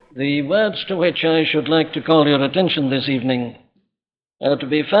The words to which I should like to call your attention this evening are to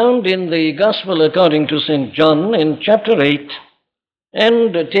be found in the Gospel according to St. John in chapter 8,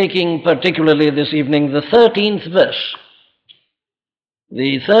 and taking particularly this evening the 13th verse.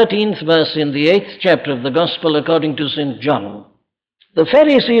 The 13th verse in the 8th chapter of the Gospel according to St. John. The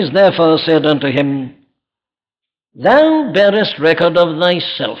Pharisees therefore said unto him, Thou bearest record of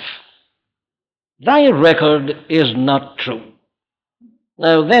thyself. Thy record is not true.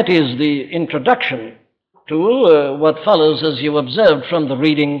 Now that is the introduction to what follows, as you observed from the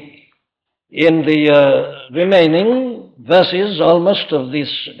reading in the remaining verses almost of this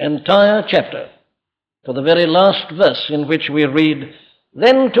entire chapter, to the very last verse in which we read,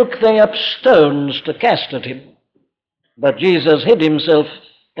 Then took they up stones to cast at him. But Jesus hid himself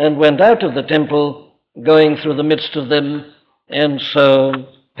and went out of the temple, going through the midst of them, and so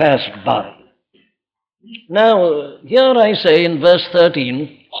passed by. Now, here I say in verse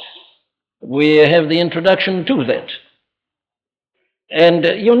 13, we have the introduction to that. And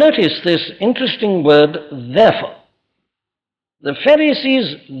you notice this interesting word, therefore. The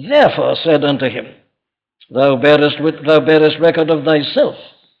Pharisees therefore said unto him, Thou bearest record of thyself.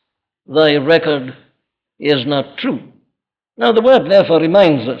 Thy record is not true. Now, the word therefore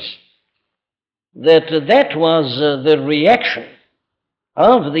reminds us that that was the reaction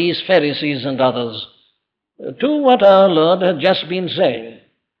of these Pharisees and others to what our Lord had just been saying.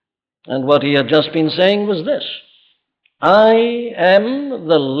 And what he had just been saying was this: I am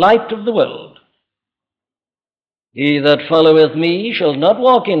the light of the world. He that followeth me shall not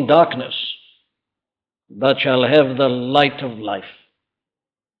walk in darkness, but shall have the light of life.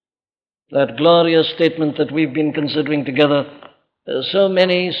 That glorious statement that we've been considering together so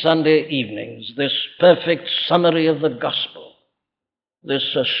many Sunday evenings, this perfect summary of the gospel,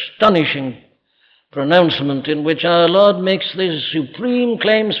 this astonishing pronouncement in which our Lord makes these supreme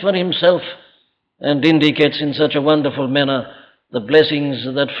claims for himself and indicates in such a wonderful manner the blessings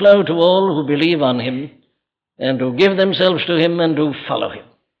that flow to all who believe on him and who give themselves to him and who follow him.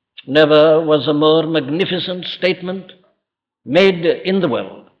 Never was a more magnificent statement made in the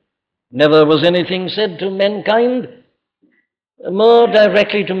world. Never was anything said to mankind more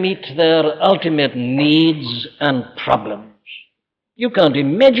directly to meet their ultimate needs and problems. You can't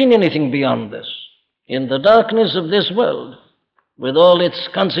imagine anything beyond this. In the darkness of this world, with all its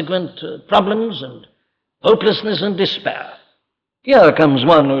consequent problems and hopelessness and despair, here comes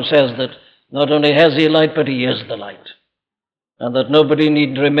one who says that not only has he light, but he is the light, and that nobody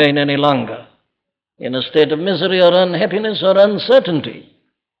need remain any longer in a state of misery or unhappiness or uncertainty.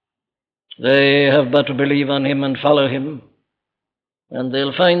 They have but to believe on him and follow him, and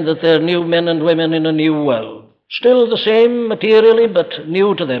they'll find that they're new men and women in a new world, still the same materially, but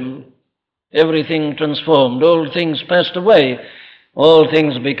new to them. Everything transformed, old things passed away, all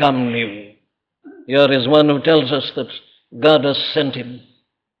things become new. Here is one who tells us that God has sent him,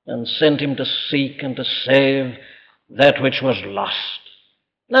 and sent him to seek and to save that which was lost.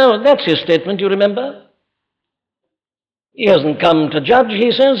 Now, that's his statement, you remember? He hasn't come to judge,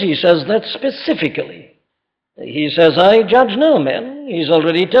 he says that specifically. He says, I judge no man. He's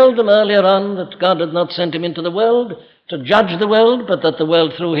already told them earlier on that God had not sent him into the world to judge the world, but that the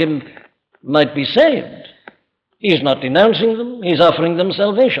world through him might be saved. He's not denouncing them, he's offering them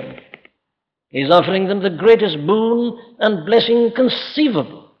salvation. He's offering them the greatest boon and blessing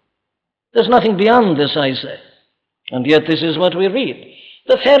conceivable. There's nothing beyond this, I say. And yet this is what we read.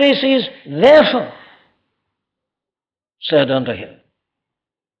 The Pharisees therefore said unto him.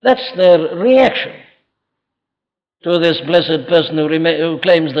 That's their reaction to this blessed person who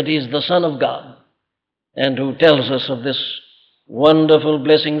claims that he's the Son of God and who tells us of this wonderful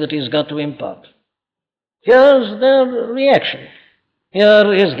blessing that he's got to impart. Here's their reaction.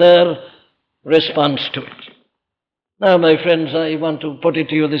 Here is their response to it. Now, my friends, I want to put it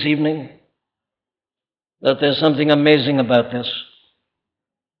to you this evening that there's something amazing about this.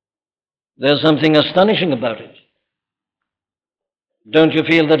 There's something astonishing about it. Don't you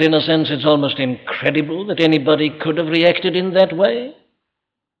feel that in a sense it's almost incredible that anybody could have reacted in that way?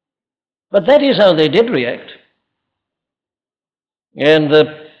 But that is how they did react. And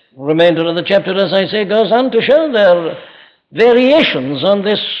the remainder of the chapter, as I say, goes on to show their variations on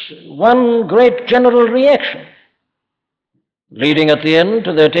this one great general reaction, leading at the end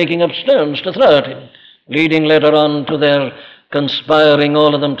to their taking up stones to throw at him, leading later on to their conspiring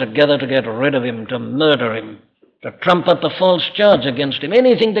all of them together to get rid of him, to murder him, to trump up a false charge against him,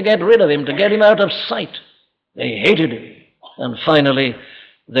 anything to get rid of him, to get him out of sight. They hated him, and finally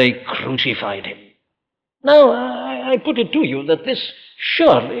they crucified him. Now, I put it to you that this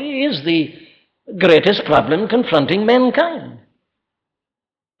surely is the greatest problem confronting mankind.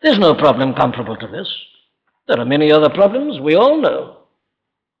 There's no problem comparable to this. There are many other problems we all know.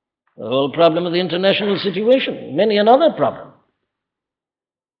 The whole problem of the international situation, many another problem.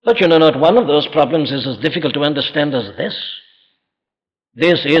 But you know, not one of those problems is as difficult to understand as this.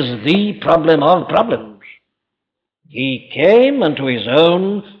 This is the problem of problems. He came unto his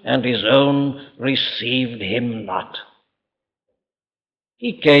own, and his own received him not.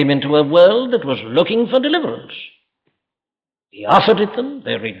 He came into a world that was looking for deliverance. He offered it them,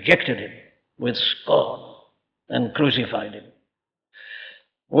 they rejected him with scorn and crucified him.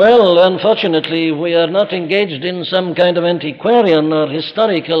 Well, unfortunately, we are not engaged in some kind of antiquarian or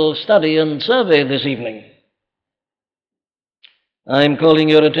historical study and survey this evening. I'm calling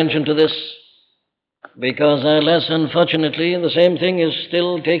your attention to this because, alas, unfortunately, the same thing is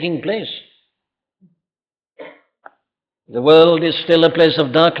still taking place. The world is still a place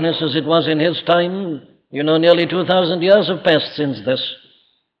of darkness as it was in his time. You know, nearly 2,000 years have passed since this.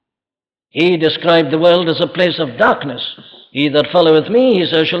 He described the world as a place of darkness. He that followeth me, he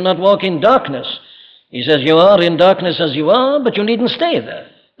says, shall not walk in darkness. He says, you are in darkness as you are, but you needn't stay there.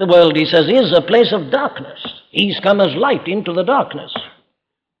 The world, he says, is a place of darkness. He's come as light into the darkness.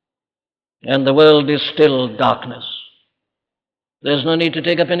 And the world is still darkness. There's no need to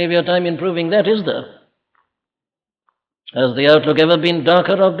take up any of your time in proving that, is there? Has the outlook ever been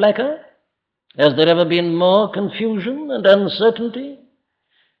darker or blacker? Has there ever been more confusion and uncertainty?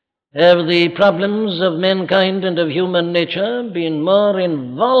 Have the problems of mankind and of human nature been more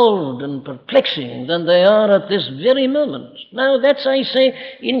involved and perplexing than they are at this very moment? Now, that's, I say,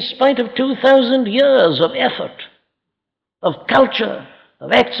 in spite of 2,000 years of effort, of culture,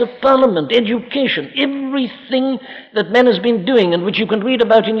 of acts of parliament, education, everything that man has been doing and which you can read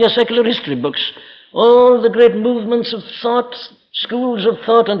about in your secular history books, all the great movements of thought, schools of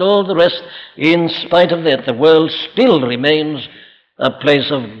thought, and all the rest. In spite of that, the world still remains a place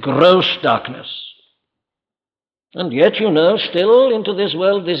of gross darkness. And yet, you know, still into this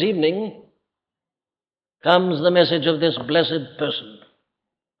world this evening comes the message of this blessed person.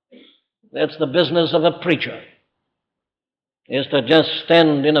 That's the business of a preacher, is to just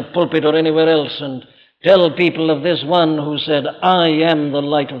stand in a pulpit or anywhere else and tell people of this one who said, I am the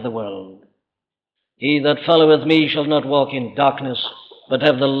light of the world. He that followeth me shall not walk in darkness, but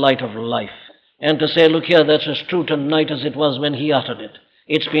have the light of life. And to say, look here, that's as true tonight as it was when he uttered it.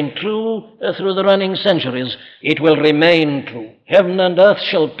 It's been true through the running centuries. It will remain true. Heaven and earth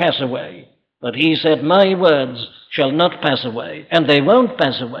shall pass away. But he said, my words shall not pass away, and they won't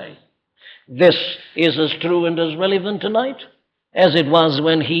pass away. This is as true and as relevant tonight as it was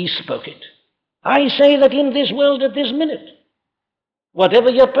when he spoke it. I say that in this world at this minute, whatever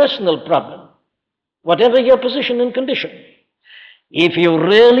your personal problem, whatever your position and condition, if you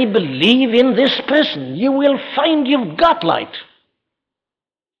really believe in this person, you will find you've got light.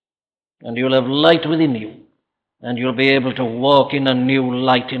 And you'll have light within you. And you'll be able to walk in a new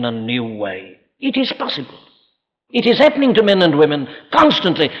light in a new way. It is possible. It is happening to men and women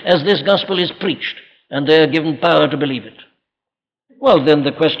constantly as this gospel is preached, and they are given power to believe it. Well, then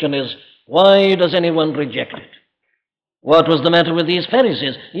the question is, why does anyone reject it? What was the matter with these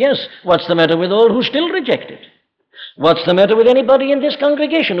Pharisees? Yes, what's the matter with all who still reject it? What's the matter with anybody in this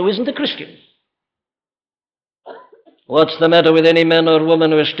congregation who isn't a Christian? What's the matter with any man or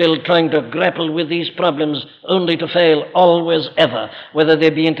woman who is still trying to grapple with these problems only to fail always, ever, whether they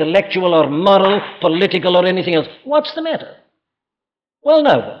be intellectual or moral, political or anything else? What's the matter? Well,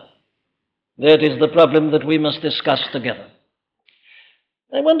 now, that is the problem that we must discuss together.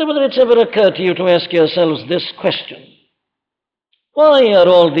 I wonder whether it's ever occurred to you to ask yourselves this question. Why are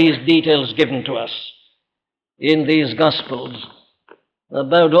all these details given to us in these Gospels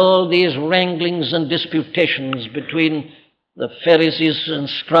about all these wranglings and disputations between the Pharisees and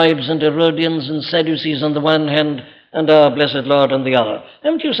scribes and Herodians and Sadducees on the one hand and our blessed Lord on the other?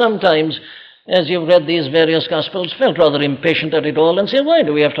 Haven't you sometimes, as you've read these various Gospels, felt rather impatient at it all and say, why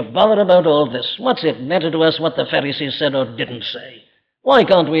do we have to bother about all this? What's it matter to us what the Pharisees said or didn't say? Why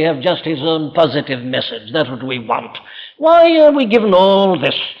can't we have just his own positive message? That's what we want. Why are we given all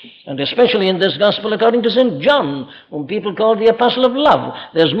this? And especially in this gospel according to St. John, whom people call the apostle of love.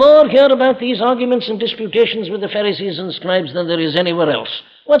 There's more here about these arguments and disputations with the Pharisees and scribes than there is anywhere else.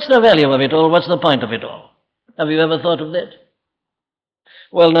 What's the value of it all? What's the point of it all? Have you ever thought of that?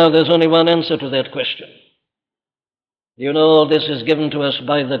 Well, now, there's only one answer to that question. You know, all this is given to us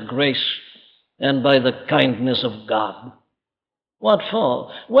by the grace and by the kindness of God. What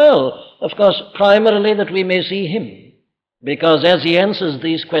for? Well, of course, primarily that we may see him. Because as he answers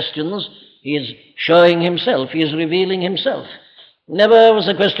these questions, he is showing himself, he is revealing himself. Never was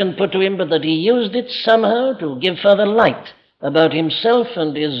a question put to him but that he used it somehow to give further light about himself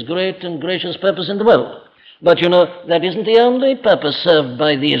and his great and gracious purpose in the world. But you know, that isn't the only purpose served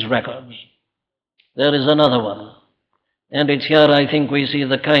by these records. There is another one. And it's here, I think, we see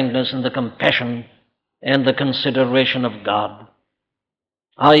the kindness and the compassion and the consideration of God.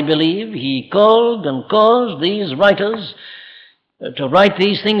 I believe he called and caused these writers to write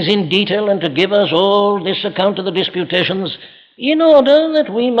these things in detail and to give us all this account of the disputations in order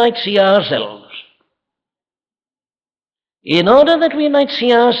that we might see ourselves. In order that we might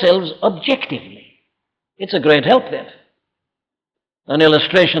see ourselves objectively. It's a great help, that. An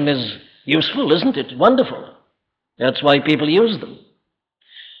illustration is useful, isn't it? Wonderful. That's why people use them.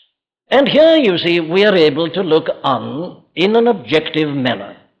 And here, you see, we are able to look on in an objective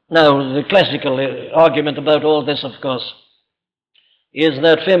manner. Now, the classical argument about all this, of course, is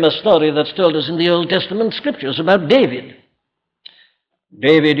that famous story that's told us in the Old Testament scriptures about David.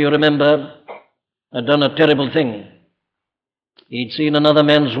 David, you remember, had done a terrible thing. He'd seen another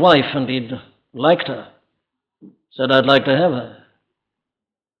man's wife and he'd liked her. Said, I'd like to have her.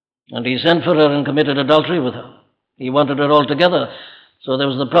 And he sent for her and committed adultery with her. He wanted her altogether. So there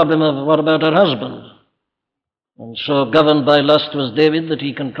was the problem of what about her husband? And so governed by lust was David that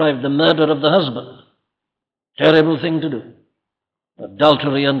he contrived the murder of the husband. Terrible thing to do.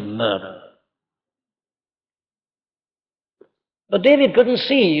 Adultery and murder. But David couldn't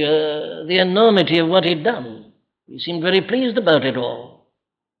see the enormity of what he'd done. He seemed very pleased about it all.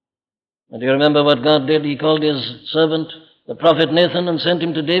 And you remember what God did? He called his servant, the prophet Nathan, and sent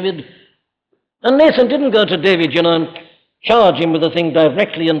him to David. And Nathan didn't go to David, and charge him with the thing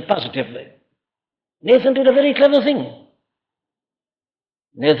directly and positively. Nathan did a very clever thing.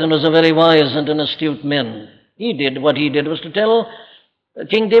 Nathan was a very wise and an astute man. What he did was to tell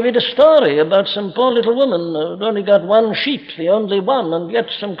King David a story about some poor little woman who'd only got one sheep, the only one, and yet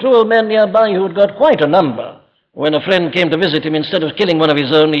some cruel man nearby who'd got quite a number. When a friend came to visit him, instead of killing one of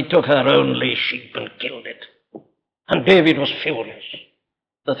his own, he took her only sheep and killed it. And David was furious.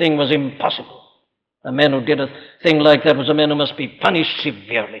 The thing was impossible. A man who did a thing like that was a man who must be punished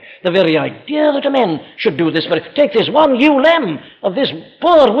severely. The very idea that a man should do this, but take this one ewe lamb of this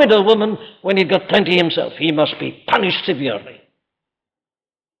poor widow woman when he'd got plenty himself. He must be punished severely.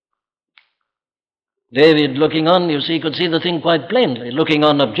 David, looking on, you see, could see the thing quite plainly, looking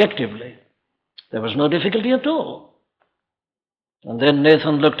on objectively. There was no difficulty at all. And then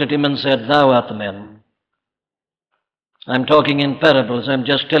Nathan looked at him and said, Thou art the man. I'm talking in parables. I'm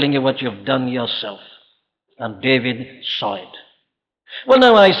just telling you what you've done yourself. And David saw it. Well,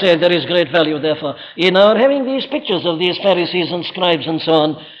 now I say there is great value, therefore, in our having these pictures of these Pharisees and scribes and so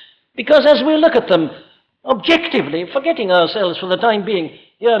on, because as we look at them objectively, forgetting ourselves for the time being,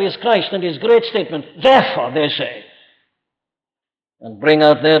 here is Christ and his great statement, therefore, they say, and bring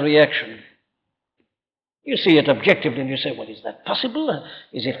out their reaction. You see it objectively and you say, well, is that possible?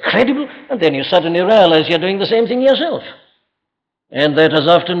 Is it credible? And then you suddenly realize you're doing the same thing yourself. And that has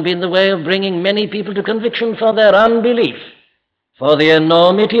often been the way of bringing many people to conviction for their unbelief, for the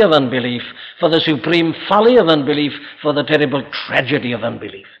enormity of unbelief, for the supreme folly of unbelief, for the terrible tragedy of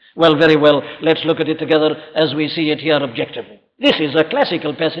unbelief. Well, very well, let's look at it together as we see it here objectively. This is a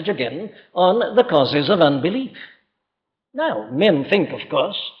classical passage again on the causes of unbelief. Now, men think, of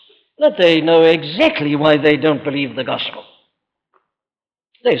course, that they know exactly why they don't believe the gospel.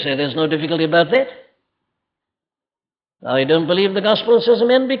 They say there's no difficulty about that. I don't believe the gospel, says a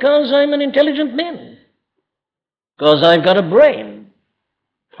man, because I'm an intelligent man, because I've got a brain.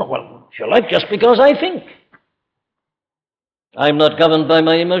 Well, if you like, just because I think. I'm not governed by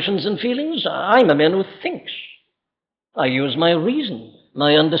my emotions and feelings. I'm a man who thinks. I use my reason,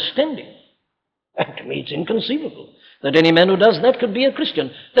 my understanding. And to me it's inconceivable that any man who does that could be a Christian.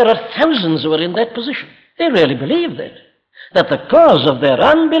 There are thousands who are in that position. They really believe that the cause of their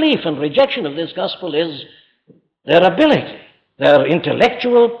unbelief and rejection of this gospel is their ability, their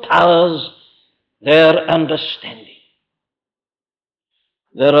intellectual powers, their understanding.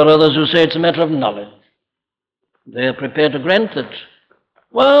 There are others who say it's a matter of knowledge. They are prepared to grant that,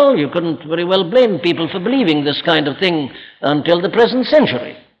 well, you couldn't very well blame people for believing this kind of thing until the present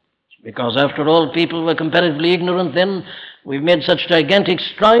century. Because, after all, people were comparatively ignorant then. We've made such gigantic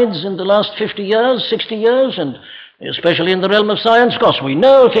strides in the last 50 years, 60 years, and especially in the realm of science. Of course, we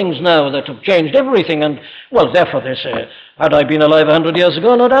know things now that have changed everything, and, well, therefore they say, had I been alive 100 years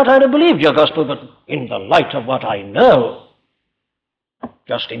ago, no doubt I'd have believed your gospel, but in the light of what I know,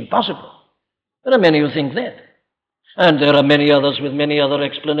 just impossible. There are many who think that. And there are many others with many other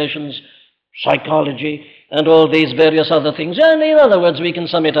explanations, psychology, and all these various other things. And in other words, we can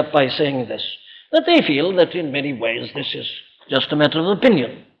sum it up by saying this, that they feel that in many ways this is just a matter of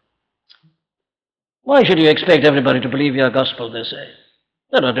opinion. Why should you expect everybody to believe your gospel, they say?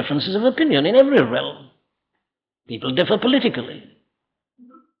 There are differences of opinion in every realm. People differ politically.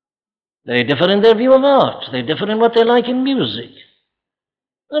 They differ in their view of art. They differ in what they like in music.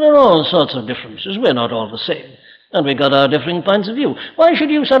 There are all sorts of differences. We're not all the same. And we've got our differing points of view. Why should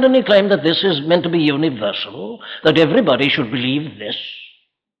you suddenly claim that this is meant to be universal, that everybody should believe this?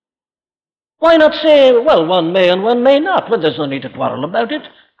 Why not say, well, one may and one may not? Well, there's no need to quarrel about it.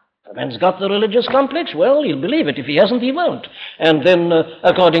 A man's got the religious complex, well, he'll believe it. If he hasn't, he won't. And then,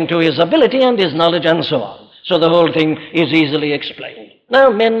 according to his ability and his knowledge and so on. So the whole thing is easily explained. Now,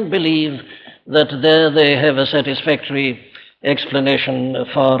 men believe that there they have a satisfactory explanation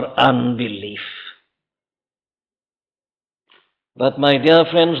for unbelief. But, my dear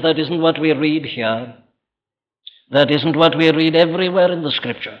friends, that isn't what we read here. That isn't what we read everywhere in the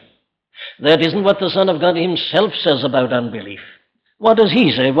Scripture. That isn't what the Son of God himself says about unbelief. What does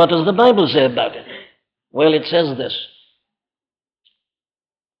he say? What does the Bible say about it? Well, it says this,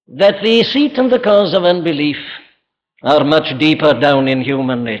 that the seat and the cause of unbelief are much deeper down in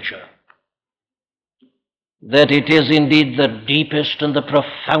human nature. That it is indeed the deepest and the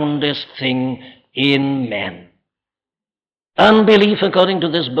profoundest thing in men. Unbelief, according to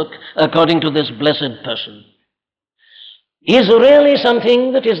this book, according to this blessed person, is really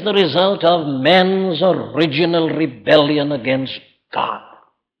something that is the result of man's original rebellion against God.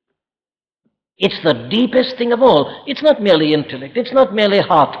 It's the deepest thing of all. It's not merely intellect. It's not merely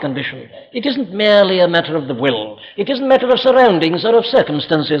heart condition. It isn't merely a matter of the will. It isn't a matter of surroundings or of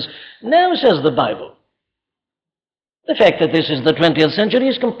circumstances. No, says the Bible. The fact that this is the 20th century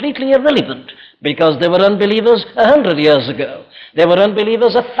is completely irrelevant, because there were unbelievers 100 years ago. There were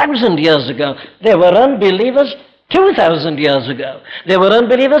unbelievers 1,000 years ago. There were unbelievers 2,000 years ago. There were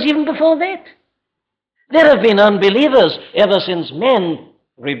unbelievers even before that. There have been unbelievers ever since men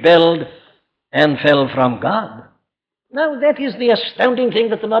rebelled and fell from God. Now, that is the astounding thing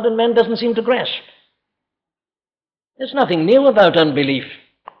that the modern man doesn't seem to grasp. There's nothing new about unbelief.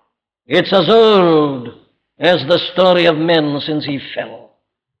 It's as old as the story of men since he fell.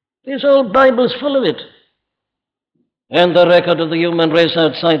 This whole Bible's full of it. And the record of the human race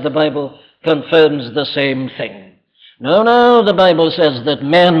outside the Bible confirms the same thing. No, the Bible says that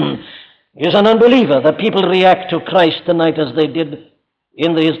man is an unbeliever, that people react to Christ tonight as they did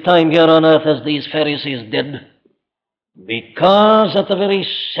in his time here on earth, as these Pharisees did, because at the very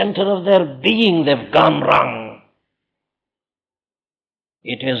center of their being they've gone wrong.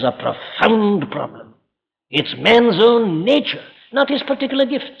 It is a profound problem. It's man's own nature, not his particular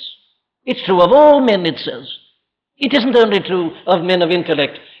gifts. It's true of all men, it says. It isn't only true of men of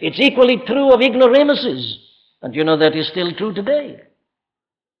intellect. It's equally true of ignoramuses. And you know that is still true today.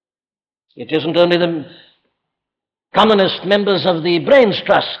 It isn't only the communist members of the Brains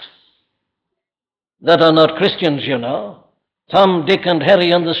Trust that are not Christians, you know. Tom, Dick, and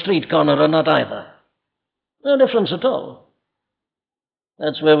Harry on the street corner are not either. No difference at all.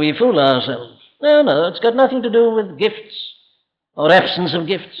 That's where we fool ourselves. No, it's got nothing to do with gifts or absence of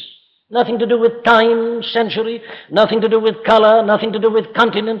gifts. Nothing to do with time, century, nothing to do with color, nothing to do with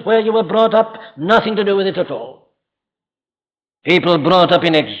continent, where you were brought up, nothing to do with it at all. People brought up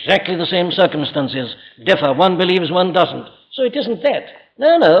in exactly the same circumstances differ. One believes, one doesn't. So it isn't that.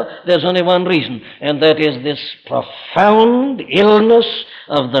 No, there's only one reason, and that is this profound illness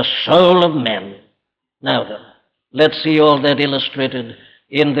of the soul of man. Now then, let's see all that illustrated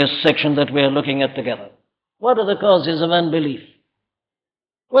in this section that we're looking at together. What are the causes of unbelief?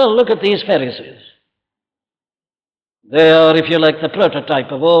 Well, look at these Pharisees. They are, if you like, the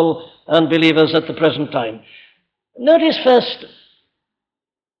prototype of all unbelievers at the present time. Notice first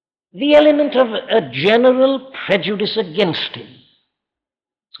the element of a general prejudice against him,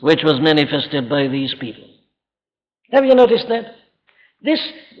 which was manifested by these people. Have you noticed that? This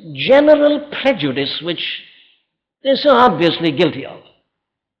general prejudice which they're so obviously guilty of.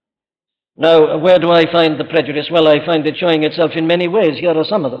 Now, where do I find the prejudice? Well, I find it showing itself in many ways. Here are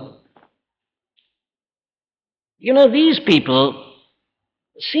some of them. You know, these people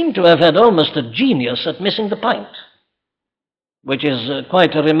seem to have had almost a genius at missing the point, which is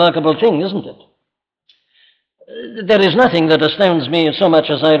quite a remarkable thing, isn't it? There is nothing that astounds me so much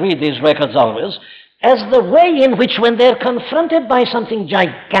as I read these records always, as the way in which, when they're confronted by something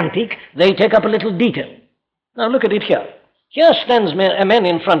gigantic, they take up a little detail. Now, look at it here. Here stands a man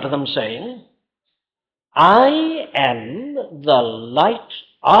in front of them saying, I am the light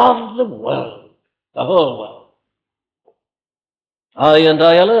of the world, the whole world. I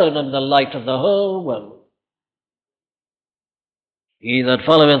alone am the light of the whole world. He that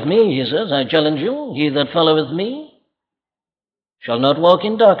followeth me, he says, I challenge you, he that followeth me shall not walk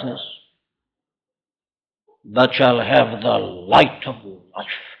in darkness, but shall have the light of life.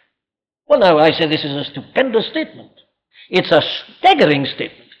 Well, now, I say this is a stupendous statement. It's a staggering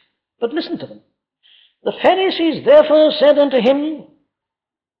statement. But listen to them. The Pharisees therefore said unto him,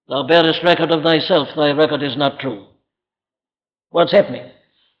 Thou bearest record of thyself, thy record is not true. What's happening?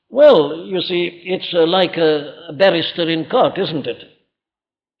 Well, you see, it's like a barrister in court, isn't it?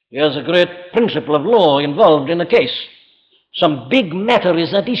 There's a great principle of law involved in a case. Some big matter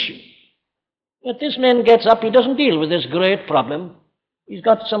is at issue. But this man gets up, he doesn't deal with this great problem. He's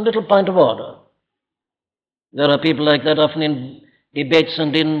got some little point of order. There are people like that often in debates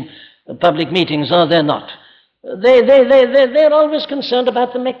and in public meetings, are there not? They're always concerned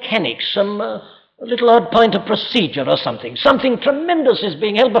about the mechanics, some little odd point of procedure or something. Something tremendous is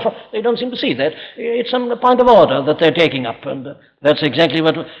being held before. They don't seem to see that. It's some point of order that they're taking up, and that's exactly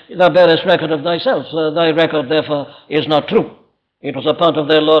what thou bearest record of thyself. Thy record, therefore, is not true. It was a part of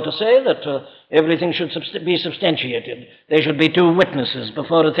their law to say that everything should be substantiated. There should be two witnesses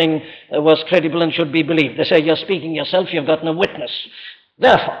before a thing was credible and should be believed. They say, you're speaking yourself, you've got no witness.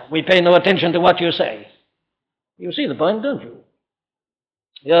 Therefore, we pay no attention to what you say. You see the point, don't you?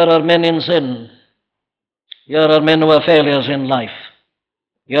 Here are men in sin. Here are men who are failures in life.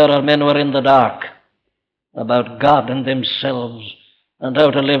 Here are men who are in the dark about God and themselves, and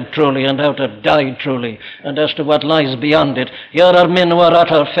how to live truly and how to die truly, and as to what lies beyond it. Here are men who are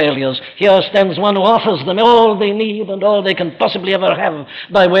utter failures. Here stands one who offers them all they need and all they can possibly ever have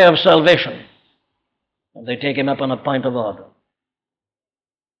by way of salvation. And they take him up on a point of order.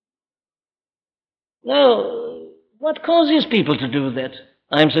 Now, what causes people to do that?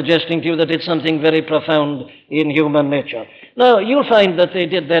 I'm suggesting to you that it's something very profound in human nature. Now, you'll find that they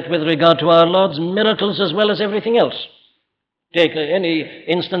did that with regard to our Lord's miracles as well as everything else. Take any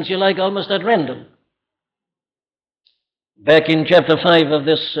instance you like, almost at random. Back in chapter 5 of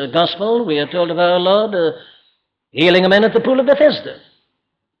this gospel, we are told of our Lord healing a man at the pool of Bethesda.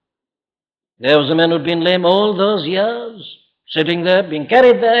 There was a man who'd been lame all those years, sitting there, being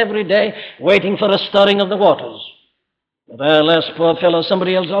carried there every day, waiting for a stirring of the waters. But alas, poor fellow,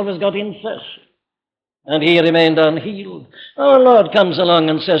 somebody else always got in first, and he remained unhealed. Our Lord comes along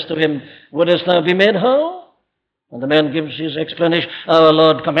and says to him, Wouldest thou be made whole? And the man gives his explanation. Our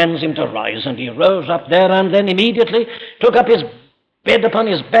Lord commands him to rise, and he rose up there and then immediately took up his bed upon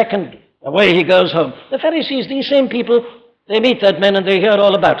his back, and away he goes home. The Pharisees, these same people, they meet that man and they hear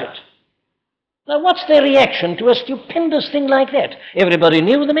all about it. Now, what's their reaction to a stupendous thing like that? Everybody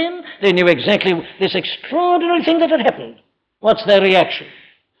knew the man. They knew exactly this extraordinary thing that had happened. What's their reaction?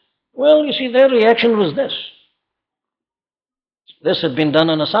 Well, you see, their reaction was this. This had been done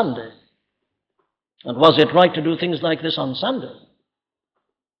on a Sunday. And was it right to do things like this on Sunday?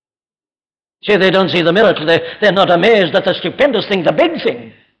 See, they don't see the miracle. They're not amazed at the stupendous thing, the big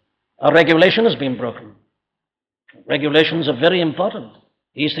thing. A regulation has been broken. Regulations are very important.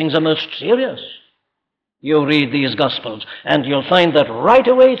 These things are most serious. You read these Gospels, and you'll find that right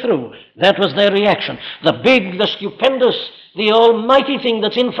away through, that was their reaction. The big, the stupendous, the almighty thing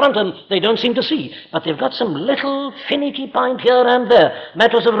that's in front of them, they don't seem to see. But they've got some little finicky point here and there,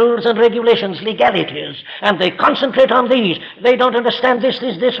 matters of rules and regulations, legalities, and they concentrate on these. They don't understand this,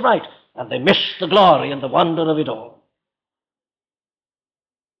 right, and they miss the glory and the wonder of it all.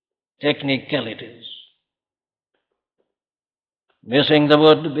 Technicalities. Missing the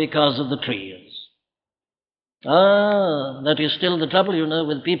wood because of the trees. That is still the trouble, you know,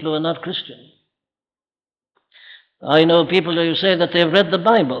 with people who are not Christian. I know people who say that they've read the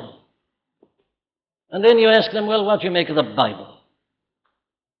Bible. And then you ask them, well, what do you make of the Bible?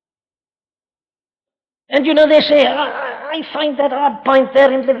 And, you know, they say, I find that odd point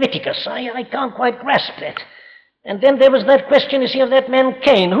there in Leviticus. I can't quite grasp that. And then there was that question, you see, of that man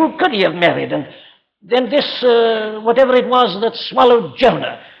Cain. Who could he have married? And then this, whatever it was that swallowed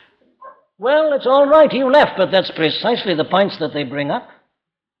Jonah. Well, it's all right, you laugh, but that's precisely the points that they bring up.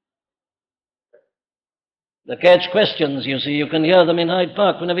 The catch questions, you see, you can hear them in Hyde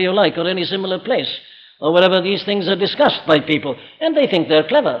Park whenever you like, or any similar place, or wherever these things are discussed by people, and they think they're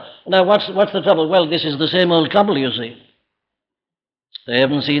clever. Now, what's the trouble? Well, this is the same old trouble, you see. They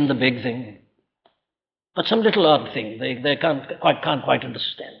haven't seen the big thing, but some little odd thing they can't quite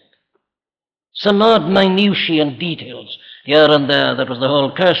understand. Some odd minutiae and details here and there. That was the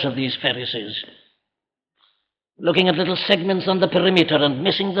whole curse of these Pharisees. Looking at little segments on the perimeter and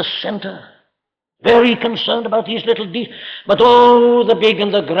missing the center. Very concerned about these little details. But oh, the big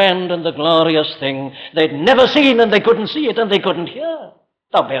and the grand and the glorious thing they'd never seen, and they couldn't see it and they couldn't hear.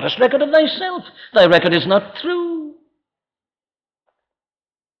 Thou bearest record of thyself. Thy record is not true.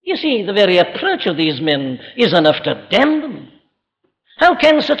 You see, the very approach of these men is enough to damn them. How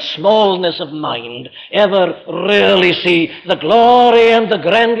can such smallness of mind ever really see the glory and the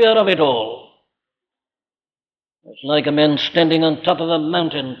grandeur of it all? It's like a man standing on top of a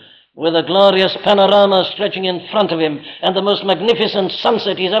mountain with a glorious panorama stretching in front of him and the most magnificent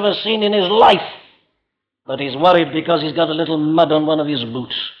sunset he's ever seen in his life. But he's worried because he's got a little mud on one of his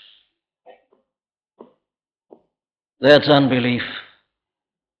boots. That's unbelief.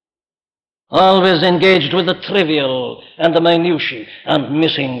 Always engaged with the trivial and the minutiae and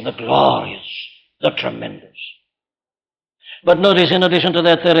missing the glorious, the tremendous. But notice, in addition to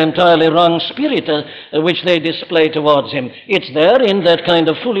that, their entirely wrong spirit which they display towards him. It's there in that kind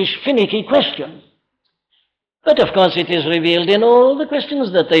of foolish, finicky question. But of course it is revealed in all the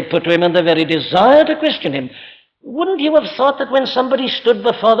questions that they put to him and the very desire to question him. Wouldn't you have thought that when somebody stood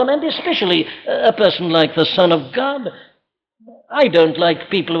before them, and especially a person like the Son of God, I don't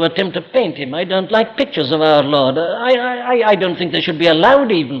like people who attempt to paint him. I don't like pictures of our Lord. I don't think they should be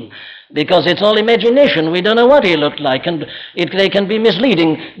allowed even, because it's all imagination. We don't know what he looked like, and they can be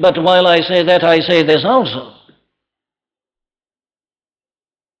misleading. But while I say that, I say this also.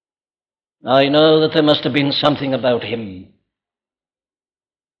 I know that there must have been something about him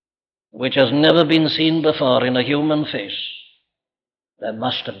which has never been seen before in a human face. There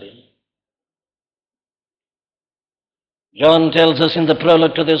must have been. John tells us in the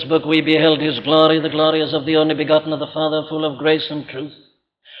prologue to this book, we beheld his glory, the glory as of the only begotten of the Father, full of grace and truth.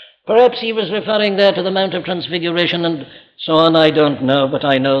 Perhaps he was referring there to the Mount of Transfiguration and so on, I don't know, but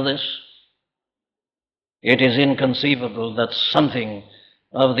I know this. It is inconceivable that something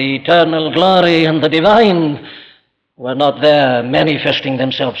of the eternal glory and the divine were not there manifesting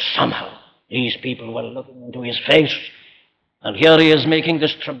themselves somehow. These people were looking into his face, and here he is making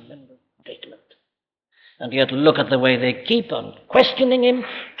this tremendous statement. And yet look at the way they keep on questioning him,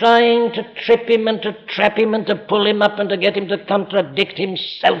 trying to trip him and to trap him and to pull him up and to get him to contradict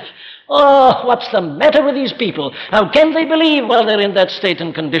himself. Oh, what's the matter with these people? How can they believe while they're in that state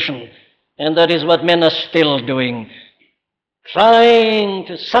and condition? And that is what men are still doing, trying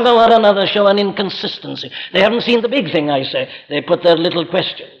to somehow or another show an inconsistency. They haven't seen the big thing, I say. They put their little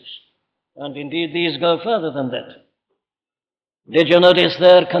questions. And indeed, these go further than that. Did you notice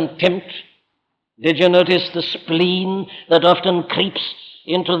their contempt? Did you notice the spleen that often creeps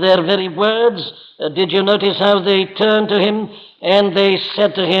into their very words? Did you notice how they turned to him and they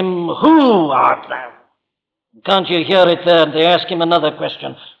said to him, "Who art thou?" Can't you hear it there? They ask him another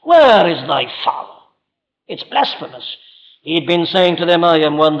question. "Where is thy Father?" It's blasphemous. He'd been saying to them, "I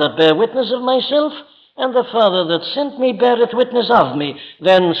am one that bear witness of myself, and the Father that sent me beareth witness of me."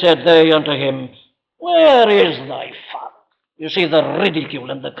 Then said they unto him, "Where is thy Father?" You see the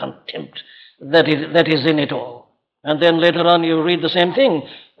ridicule and the contempt that is in it all. And then later on you read the same thing.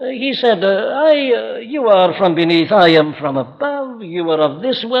 He said, you are from beneath, I am from above. You are of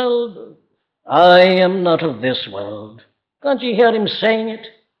this world, I am not of this world. Can't you hear him saying it?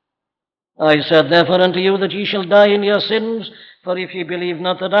 I said therefore unto you that ye shall die in your sins, for if ye believe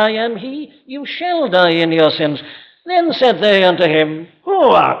not that I am he, you shall die in your sins. Then said they unto him, "Who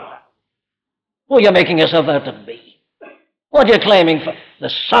art thou? Who are you making yourself out to be? What are you claiming for?" The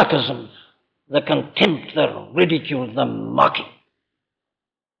sarcasm, the contempt, the ridicule, the mocking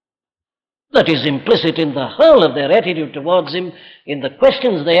that is implicit in the whole of their attitude towards him, in the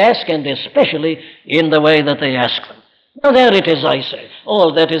questions they ask, and especially in the way that they ask them. Now there it is, I say.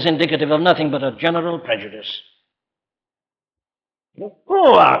 All that is indicative of nothing but a general prejudice. Who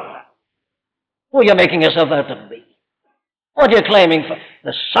are you? Who are you making yourself out to be? What are you claiming for?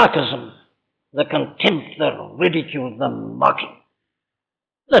 The sarcasm, the contempt, the ridicule, the mocking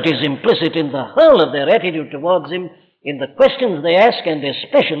that is implicit in the whole of their attitude towards him, in the questions they ask, and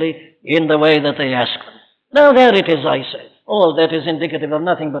especially in the way that they ask them. Now there it is, I say. All that is indicative of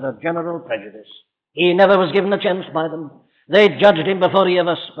nothing but a general prejudice. He never was given a chance by them. They'd judged him before he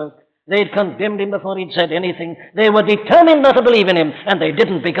ever spoke. They'd condemned him before he'd said anything. They were determined not to believe in him, and they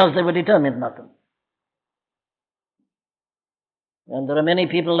didn't because they were determined not to. And there are many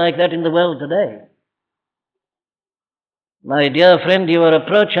people like that in the world today. My dear friend, your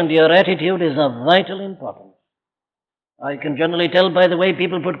approach and your attitude is of vital importance. I can generally tell by the way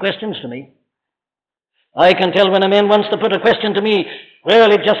people put questions to me. I can tell when a man wants to put a question to me,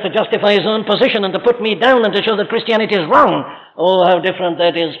 really just to justify his own position and to put me down and to show that Christianity is wrong. Oh, how different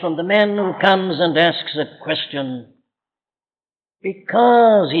that is from the man who comes and asks a question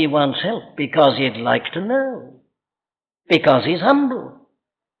because he wants help, because he'd like to know, because he's humble,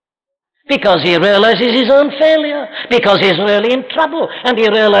 because he realizes his own failure, because he's really in trouble, and he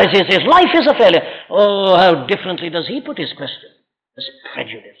realizes his life is a failure. Oh, how differently does he put his question. This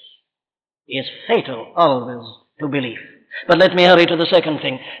prejudice is fatal always to belief. But let me hurry to the second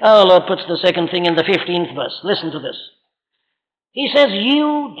thing. Our Lord puts the second thing in the 15th verse. Listen to this. He says,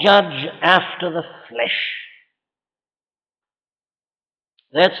 you judge after the flesh.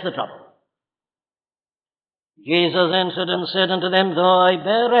 That's the trouble. Jesus answered and said unto them, though I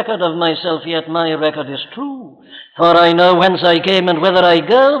bear record of myself, yet my record is true. For I know whence I came and whither I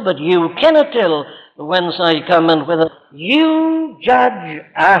go, but you cannot tell whence I come and whither. You judge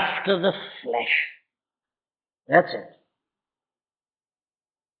after the flesh. That's it.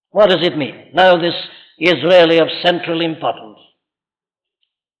 What does it mean? Now, this is really of central importance.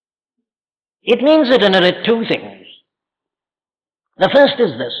 It means at any rate two things. The first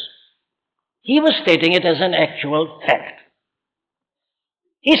is this. He was stating it as an actual fact.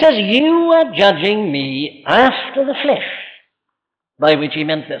 He says, you are judging me after the flesh, by which he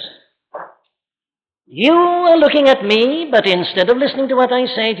meant this. You are looking at me, but instead of listening to what I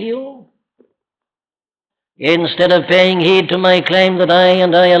say to you, instead of paying heed to my claim that I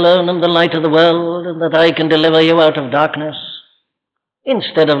and I alone am the light of the world, and that I can deliver you out of darkness,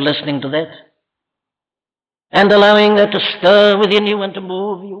 instead of listening to that, and allowing that to stir within you and to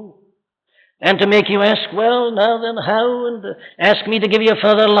move you, and to make you ask, well, now then, how, and ask me to give you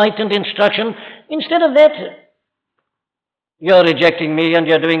further light and instruction. Instead of that, you're rejecting me, and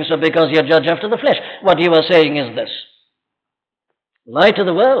you're doing so because you judge after the flesh. What you are saying is this: light of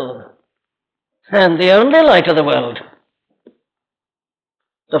the world, and the only light of the world.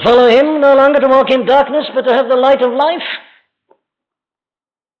 To follow him, no longer to walk in darkness, but to have the light of life.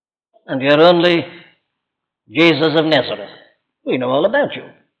 And you're only Jesus of Nazareth. We know all about you.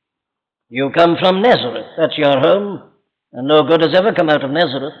 You come from Nazareth. That's your home, and no good has ever come out of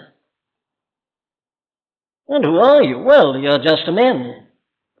Nazareth. And who are you? Well, you're just a man,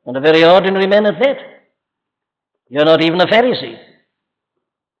 and a very ordinary man at that. You're not even a Pharisee.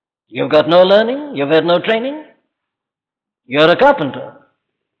 You've got no learning. You've had no training. You're a carpenter.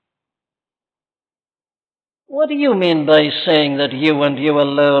 What do you mean by saying that you and you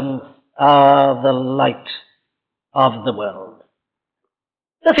alone are the light of the world?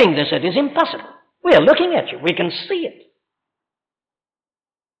 The thing they said is impossible. We are looking at you. We can see it.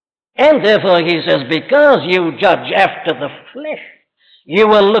 And therefore, he says, because you judge after the flesh, you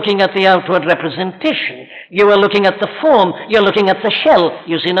are looking at the outward representation. You are looking at the form. You're looking at the shell.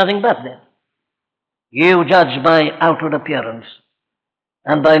 You see nothing but that. You judge by outward appearance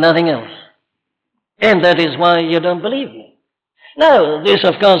and by nothing else. And that is why you don't believe me. Now, this,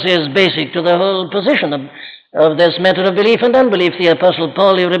 of course, is basic to the whole position of this matter of belief and unbelief. The Apostle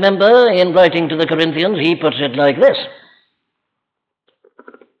Paul, you remember, in writing to the Corinthians, he puts it like this.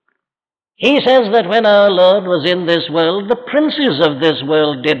 He says that when our Lord was in this world, the princes of this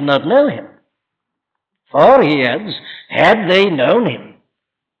world did not know him. For, he adds, had they known him,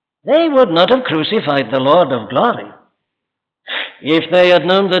 they would not have crucified the Lord of glory. If they had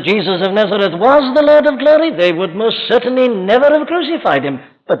known that Jesus of Nazareth was the Lord of glory, they would most certainly never have crucified him.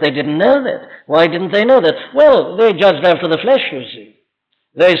 But they didn't know that. Why didn't they know that? Well, they judged after the flesh, you see.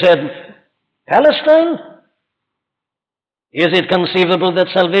 They said, Palestine? Is it conceivable that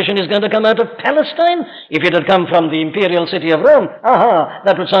salvation is going to come out of Palestine? If it had come from the imperial city of Rome,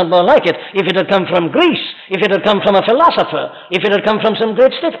 that would sound more like it. If it had come from Greece, if it had come from a philosopher, if it had come from some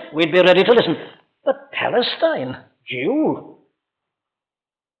great state, we'd be ready to listen. But Palestine, Jew,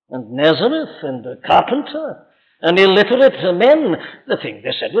 and Nazareth, and a carpenter, and illiterate men, the thing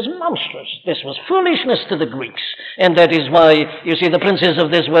they said was monstrous. This was foolishness to the Greeks. And that is why, you see, the princes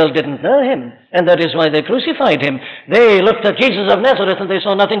of this world didn't know him. And that is why they crucified him. They looked at Jesus of Nazareth and they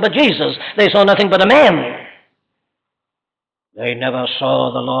saw nothing but Jesus. They saw nothing but a man. They never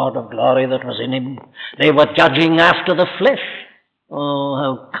saw the Lord of glory that was in him. They were judging after the flesh. Oh,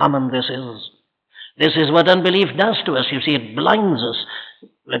 how common this is. This is what unbelief does to us. You see, it blinds us.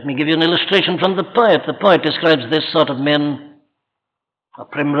 Let me give you an illustration from the poet. The poet describes this sort of men. A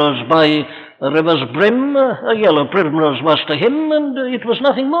primrose by a river's brim, a yellow primrose was to him, and it was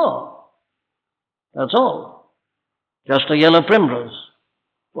nothing more. That's all. Just a yellow primrose.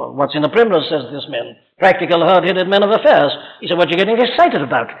 Well, what's in a primrose, says this man. Practical, hard-headed man of affairs. He said, what are you getting excited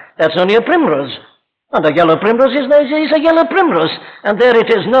about? That's only a primrose. And a yellow primrose is a yellow primrose. And there it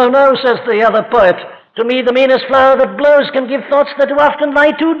is. No, no, says the other poet. To me, the meanest flower that blows can give thoughts that do often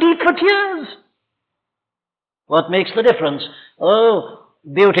lie too deep for tears. What makes the difference? Oh,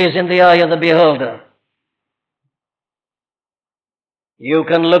 beauty is in the eye of the beholder. You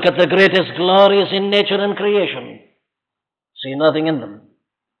can look at the greatest glories in nature and creation, see nothing in them.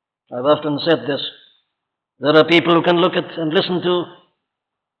 I've often said this. There are people who can look at and listen to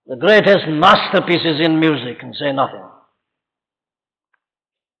the greatest masterpieces in music and say nothing.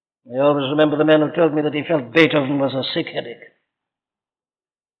 I always remember the man who told me that he felt Beethoven was a sick headache.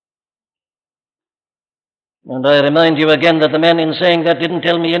 And I remind you again that the man in saying that didn't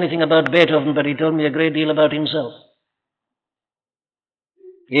tell me anything about Beethoven, but he told me a great deal about himself.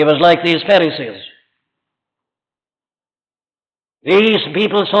 He was like these Pharisees. These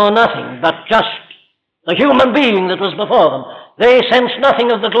people saw nothing but just the human being that was before them. They sensed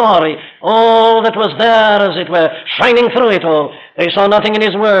nothing of the glory, all that was there, as it were, shining through it all. They saw nothing in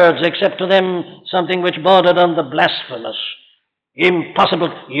his words, except to them something which bordered on the blasphemous. Impossible.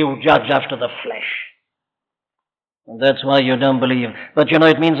 You judge after the flesh. And that's why you don't believe. But you know,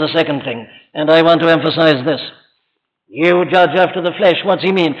 it means a second thing, and I want to emphasize this. You judge after the flesh. What's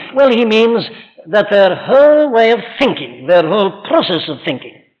he mean? Well, he means that their whole way of thinking, their whole process of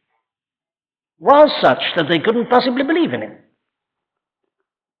thinking, was such that they couldn't possibly believe in him.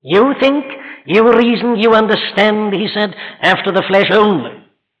 You think, you reason, you understand, he said, after the flesh only.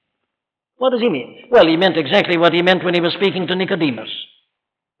 What does he mean? Well, he meant exactly what he meant when he was speaking to Nicodemus.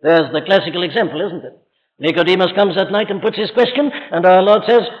 There's the classical example, isn't it? Nicodemus comes that night and puts his question, and our Lord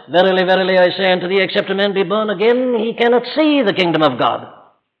says, "Verily, verily, I say unto thee, except a man be born again, he cannot see the kingdom of God."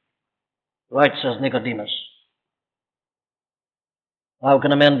 Right, says Nicodemus. How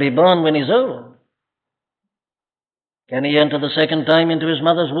can a man be born when he's old? Can he enter the second time into his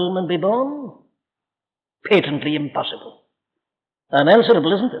mother's womb and be born? Patently impossible.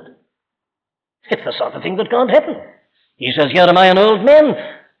 Unanswerable, isn't it? It's the sort of thing that can't happen. He says, "Here am I, an old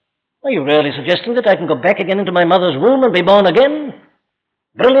man. Are you really suggesting that I can go back again into my mother's womb and be born again?"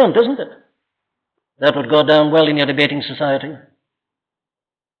 Brilliant, isn't it? That would go down well in your debating society.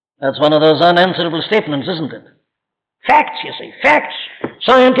 That's one of those unanswerable statements, isn't it? Facts, you see, facts,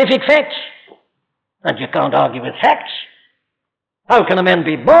 scientific facts. And you can't argue with facts. How can a man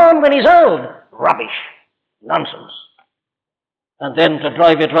be born when he's old? Rubbish. Nonsense. And then to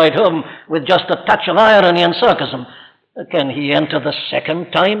drive it right home with just a touch of irony and sarcasm, can he enter the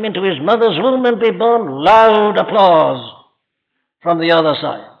second time into his mother's womb and be born? Loud applause from the other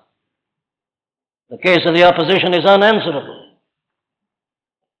side. The case of the opposition is unanswerable.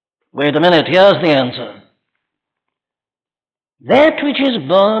 Wait a minute, here's the answer. That which is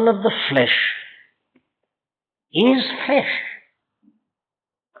born of the flesh is flesh,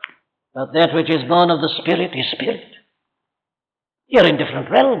 but that which is born of the Spirit is spirit. You're in different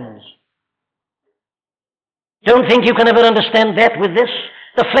realms. Don't think you can ever understand that with this.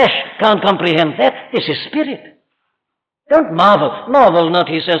 The flesh can't comprehend that. This is spirit. Don't marvel. Marvel not,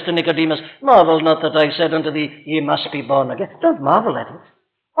 he says to Nicodemus. Marvel not that I said unto thee, ye must be born again. Don't marvel at it.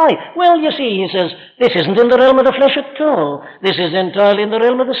 Why? Well, you see, he says, this isn't in the realm of the flesh at all. This is entirely in the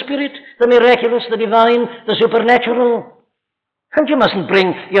realm of the spirit, the miraculous, the divine, the supernatural. And you mustn't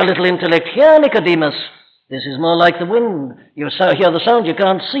bring your little intellect here, Nicodemus. This is more like the wind. You hear the sound, you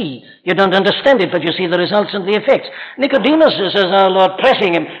can't see. You don't understand it, but you see the results and the effects. Nicodemus, says our Lord,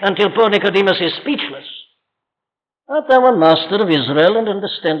 pressing him until poor Nicodemus is speechless. Art thou a master of Israel, and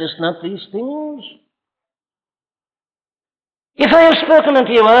understandest not these things? If I have spoken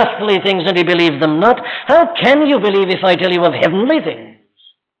unto you earthly things, and ye believe them not, how can you believe if I tell you of heavenly things?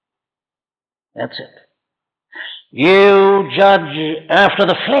 That's it. You judge after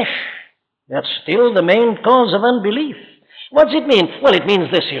the flesh. That's still the main cause of unbelief. What does it mean? Well, it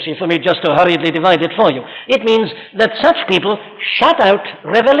means this, you see, for me just to hurriedly divide it for you. It means that such people shut out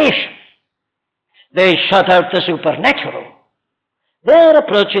revelation. They shut out the supernatural. Their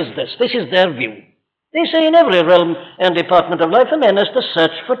approach is this. This is their view. They say in every realm and department of life, a man has to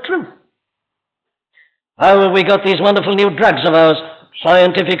search for truth. How have we got these wonderful new drugs of ours?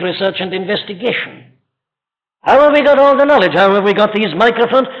 Scientific research and investigation. How have we got all the knowledge? How have we got these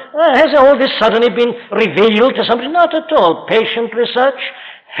microphones? Has all this suddenly been revealed to somebody? Not at all. Patient research,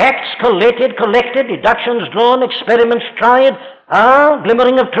 facts collated, collected, deductions drawn, experiments tried,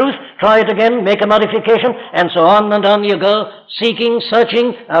 glimmering of truth, try it again, make a modification, and so on and on you go, seeking,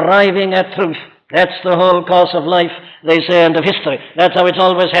 searching, arriving at truth. That's the whole course of life, they say, and of history. That's how it's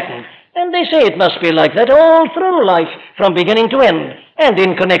always happened. And they say it must be like that all through life, from beginning to end, and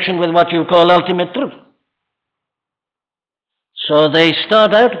in connection with what you call ultimate truth. So they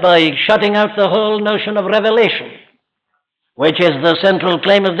start out by shutting out the whole notion of revelation, which is the central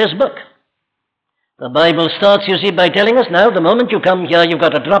claim of this book. The Bible starts, you see, by telling us, now, the moment you come here, you've got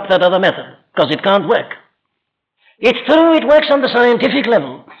to drop that other method, because it can't work. It's true, it works on the scientific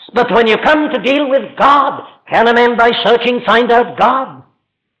level. But when you come to deal with God, can a man by searching find out God?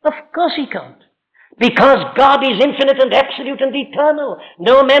 Of course he can't. Because God is infinite and absolute and eternal.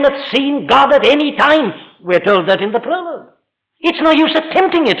 No man hath seen God at any time. We're told that in the prologue. It's no use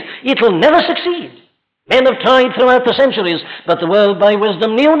attempting it. It will never succeed. Men have tried throughout the centuries, but the world by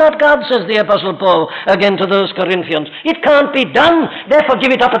wisdom knew not God, says the Apostle Paul again to those Corinthians. It can't be done. Therefore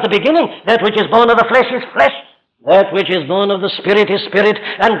give it up at the beginning. That which is born of the flesh is flesh. That which is born of the Spirit is spirit,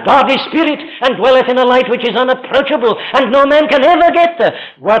 and God is spirit, and dwelleth in a light which is unapproachable, and no man can ever get there.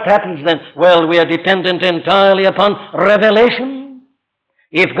 What happens then? Well, we are dependent entirely upon revelation.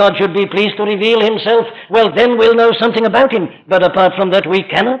 If God should be pleased to reveal himself, well, then we'll know something about him. But apart from that, we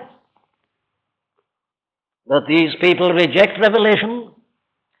cannot. But these people reject revelation.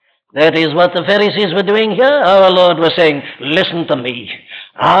 That is what the Pharisees were doing here. Our Lord was saying, listen to me.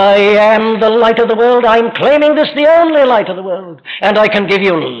 I am the light of the world. I'm claiming this, the only light of the world. And I can give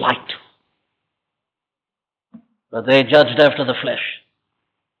you light. But they judged after the flesh.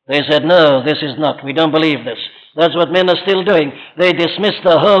 They said, no, this is not. We don't believe this. That's what men are still doing. They dismiss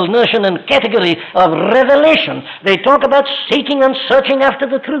the whole notion and category of revelation. They talk about seeking and searching after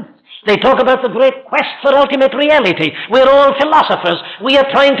the truth. They talk about the great quest for ultimate reality. We're all philosophers. We are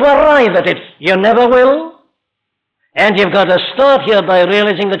trying to arrive at it. You never will. And you've got to start here by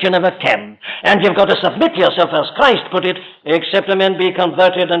realizing that you never can. And you've got to submit yourself, as Christ put it, except a man be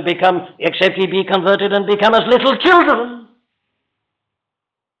converted and except ye be converted and become as little children,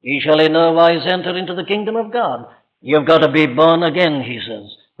 ye shall in no wise enter into the kingdom of God. You've got to be born again, he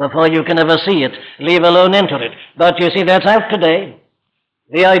says, before you can ever see it, leave alone enter it. But you see, that's out today.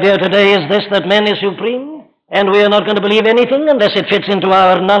 The idea today is this, that man is supreme, and we are not going to believe anything unless it fits into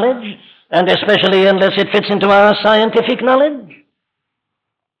our knowledge, and especially unless it fits into our scientific knowledge.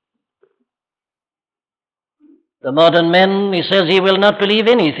 The modern man, he says he will not believe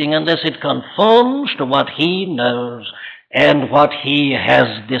anything unless it conforms to what he knows and what he has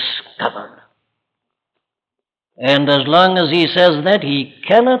discovered. And as long as he says that, he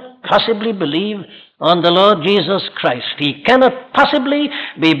cannot possibly believe on the Lord Jesus Christ. He cannot possibly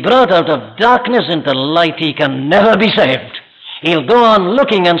be brought out of darkness into light. He can never be saved. He'll go on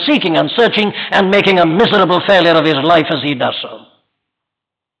looking and seeking and searching and making a miserable failure of his life as he does so.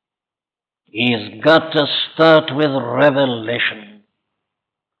 He's got to start with revelation.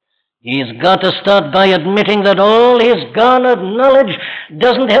 He's got to start by admitting that all his garnered knowledge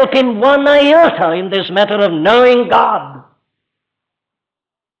doesn't help him one iota in this matter of knowing God.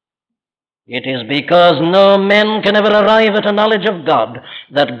 It is because no man can ever arrive at a knowledge of God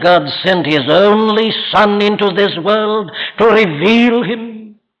that God sent his only Son into this world to reveal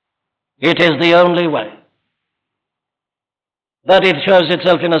him. It is the only way. But it shows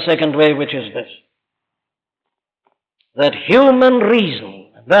itself in a second way, which is this: that human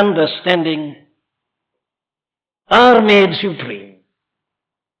reason and understanding are made supreme.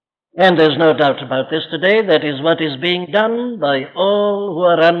 And there's no doubt about this today. That is what is being done by all who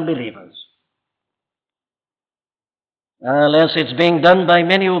are unbelievers. Unless it's being done by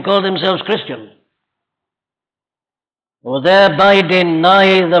many who call themselves Christians, who thereby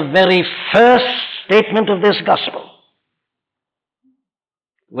deny the very first statement of this gospel,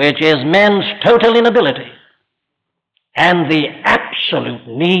 which is man's total inability and the absolute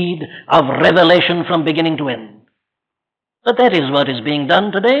need of revelation from beginning to end. But that is what is being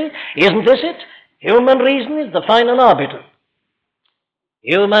done today. Isn't this it? Human reason is the final arbiter.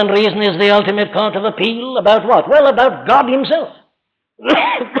 Human reason is the ultimate court of appeal about what? Well, about God himself.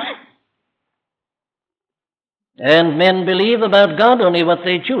 And men believe about God only what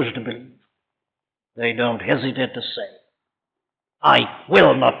they choose to believe. They don't hesitate to say, I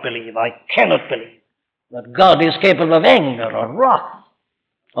will not believe, I cannot believe that God is capable of anger or wrath,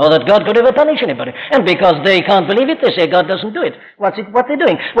 or that God could ever punish anybody. And because they can't believe it, they say God doesn't do it. What they're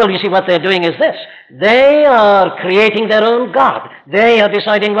doing? Well, you see, what they're doing is this. They are creating their own God. They are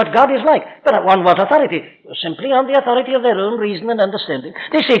deciding what God is like. But on what authority? Simply on the authority of their own reason and understanding.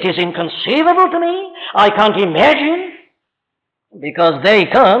 They say it is inconceivable to me. I can't imagine. Because they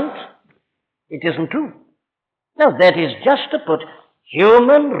can't, it isn't true. Now, that is just to put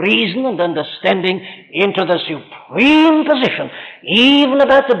human reason and understanding into the supreme position, even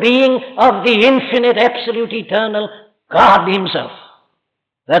about the being of the infinite, absolute, eternal God himself.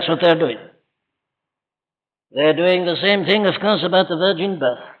 That's what they're doing. They're doing the same thing, of course, about the virgin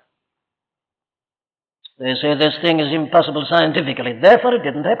birth. They say this thing is impossible scientifically, therefore it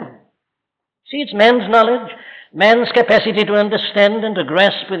didn't happen. See, it's man's knowledge, man's capacity to understand and to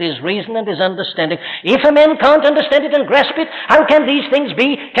grasp with his reason and his understanding. If a man can't understand it and grasp it, how can these things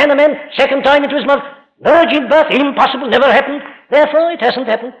be? Can a man second time into his mother? Virgin birth, impossible, never happened. Therefore, it hasn't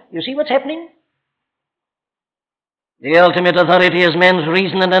happened. You see what's happening? The ultimate authority is man's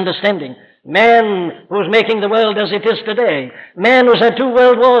reason and understanding. Man who's making the world as it is today, man who's had 2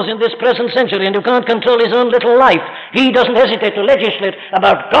 world wars in this present century and who can't control his own little life, he doesn't hesitate to legislate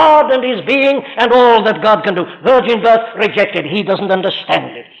about God and his being and all that God can do. Virgin birth rejected. He doesn't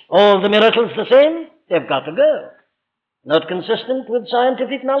understand it. All the miracles the same, they've got to go. Not consistent with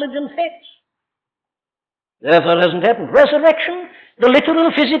scientific knowledge and facts. Therefore, it hasn't happened. Resurrection, the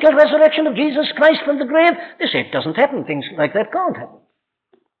literal physical resurrection of Jesus Christ from the grave, they say it doesn't happen. Things like that can't happen.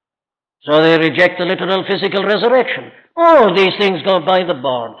 So they reject the literal physical resurrection. All these things go by the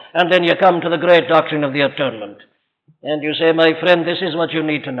board. And then you come to the great doctrine of the atonement. And you say, my friend, this is what you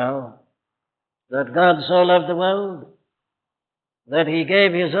need to know. That God so loved the world, that he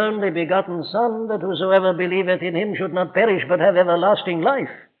gave his only begotten Son, that whosoever believeth in him should not perish, but have everlasting life.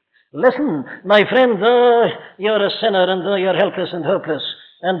 Listen, my friend, though you're a sinner, and though you're helpless and hopeless,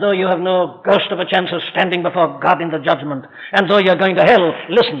 and though you have no ghost of a chance of standing before God in the judgment, and though you're going to hell,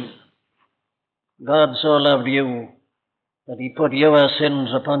 listen. God so loved you that he put your sins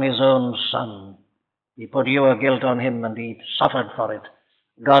upon his own Son. He put your guilt on him, and he suffered for it.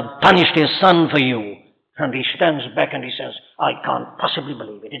 God punished his Son for you, and he stands back and he says, I can't possibly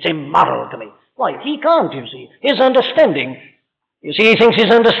believe it. It's immoral to me. Why, he can't, you see. His understanding, you see, he thinks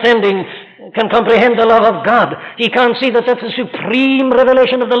his understanding can comprehend the love of God. He can't see that that's the supreme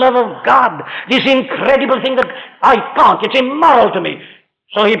revelation of the love of God. This incredible thing that I can't. It's immoral to me.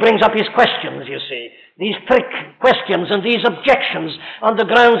 So he brings up his questions, you see, these trick questions and these objections on the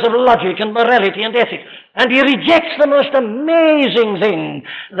grounds of logic and morality and ethics. And he rejects the most amazing thing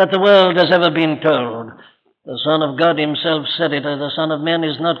that the world has ever been told. The Son of God himself said it, the Son of Man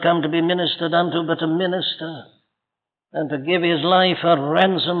is not come to be ministered unto, but to minister, and to give his life a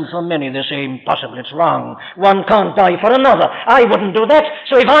ransom for many. They say, impossible, it's wrong. One can't die for another. I wouldn't do that,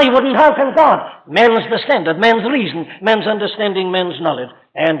 so if I wouldn't, how can God? Man's the standard, man's reason, man's understanding, man's knowledge.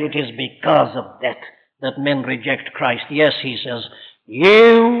 And it is because of that that men reject Christ. Yes, he says,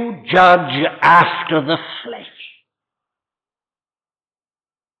 you judge after the flesh.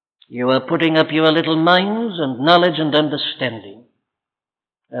 You are putting up your little minds and knowledge and understanding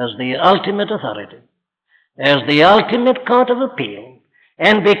as the ultimate authority, as the ultimate court of appeal.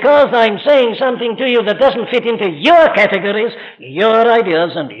 And because I'm saying something to you that doesn't fit into your categories, your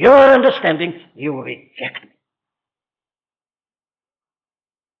ideas, and your understanding, you reject me.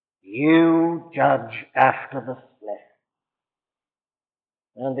 You judge after the flesh.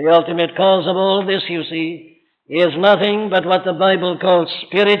 And the ultimate cause of all this, you see, is nothing but what the Bible calls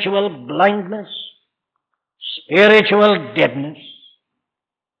spiritual blindness, spiritual deadness.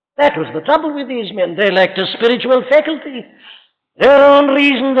 That was the trouble with these men. They lacked a spiritual faculty. Their own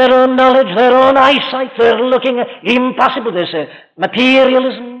reason, their own knowledge, their own eyesight, they're looking at impossible, they say,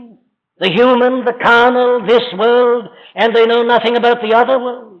 materialism, the human, the carnal, this world, and they know nothing about the other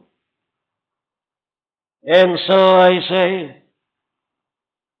world. And so I say,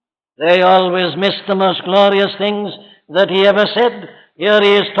 they always miss the most glorious things that he ever said. Here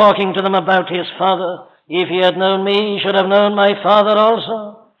he is talking to them about his Father. If he had known me, he should have known my Father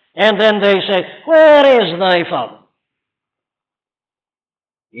also. And then they say, where is thy Father?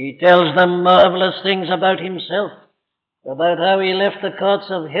 He tells them marvelous things about himself, about how he left the courts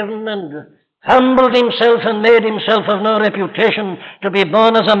of heaven and humbled himself and made himself of no reputation to be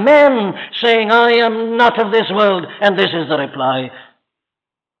born as a man, saying, I am not of this world. And this is the reply.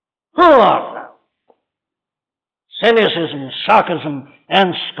 Who art thou? Cynicism, sarcasm,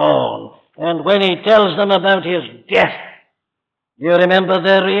 and scorn. And when he tells them about his death, do you remember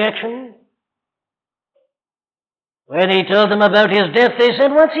their reaction? When he told them about his death, they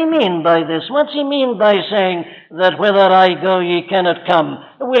said, what's he mean by this? What's he mean by saying that whither I go ye cannot come?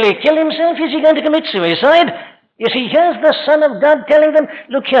 Will he kill himself? Is he going to commit suicide? You see, here's the Son of God telling them,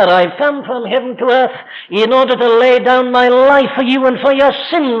 look here, I've come from heaven to earth in order to lay down my life for you and for your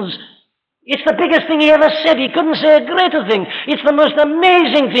sins. It's the biggest thing he ever said. He couldn't say a greater thing. It's the most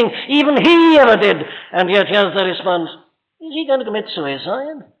amazing thing even he ever did. And yet here's the response. Is he going to commit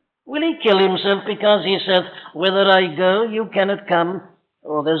suicide? Will he kill himself because he says, whither I go, you cannot come?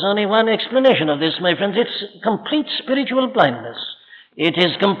 Oh, there's only one explanation of this, my friends. It's complete spiritual blindness. It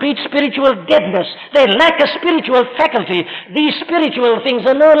is complete spiritual deadness. They lack a spiritual faculty. These spiritual things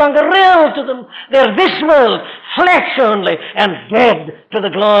are no longer real to them. They're this world, flesh only, and dead to the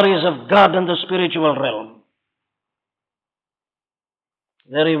glories of God and the spiritual realm.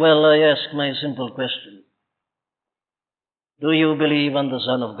 Very well, I ask my simple question. Do you believe on the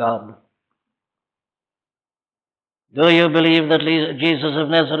Son of God? Do you believe that Jesus of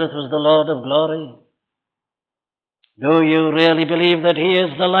Nazareth was the Lord of glory? Do you really believe that he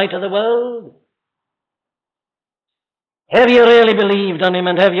is the light of the world? Have you really believed on him,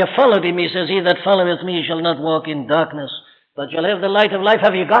 and have you followed him? He says, he that followeth me shall not walk in darkness, but shall have the light of life.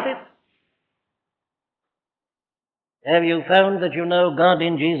 Have you got it? Have you found that you know God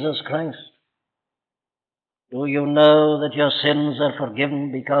in Jesus Christ? Do you know that your sins are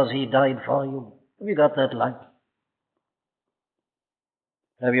forgiven because he died for you? Have you got that light?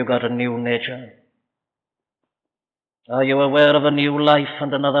 Have you got a new nature? Are you aware of a new life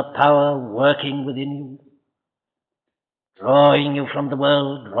and another power working within you, drawing you from the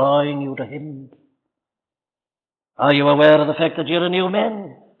world, drawing you to him? Are you aware of the fact that you're a new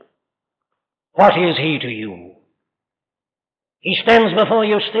man? What is he to you? He stands before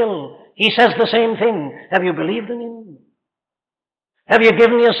you still. He says the same thing. Have you believed in him? Have you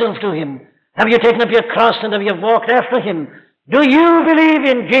given yourself to him? Have you taken up your cross and have you walked after him? Do you believe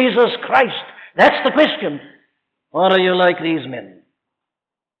in Jesus Christ? That's the question. Or are you like these men?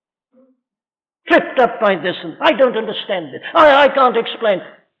 Tripped up by this, and I don't understand it. I can't explain.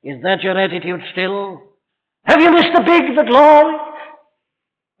 Is that your attitude still? Have you missed the big, the glory?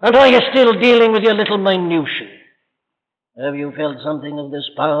 And are you still dealing with your little minutiae? Have you felt something of this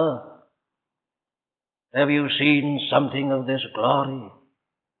power? Have you seen something of this glory?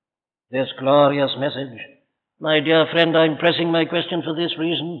 This glorious message? My dear friend, I'm pressing my question for this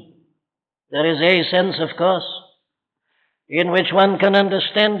reason. There is a sense, of course, in which one can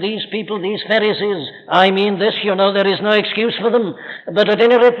understand these people, these Pharisees. I mean this, there is no excuse for them. But at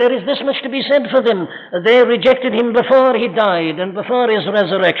any rate, there is this much to be said for them. They rejected him before he died and before his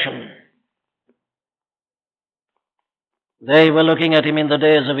resurrection. They were looking at him in the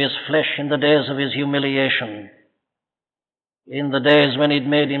days of his flesh, in the days of his humiliation, in the days when he'd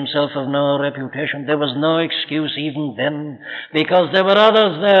made himself of no reputation. There was no excuse even then, because there were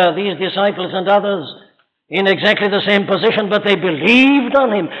others there, these disciples and others, in exactly the same position, but they believed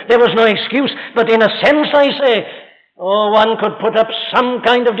on him. There was no excuse, but in a sense, I say, one could put up some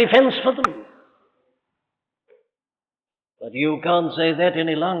kind of defense for them. But you can't say that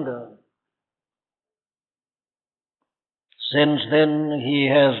any longer. Since then, he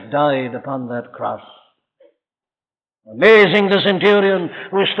has died upon that cross. Amazing, the centurion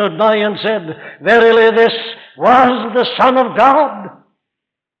who stood by and said, verily this was the Son of God.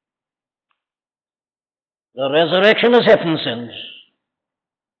 The resurrection has happened since.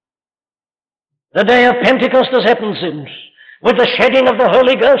 The day of Pentecost has happened since. With the shedding of the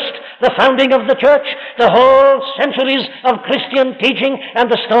Holy Ghost, the founding of the church, the whole centuries of Christian teaching and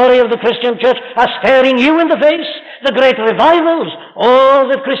the story of the Christian church are staring you in the face. The great revivals, all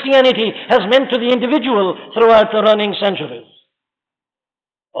that Christianity has meant to the individual throughout the running centuries.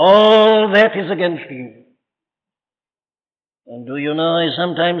 All that is against you. And do you know, I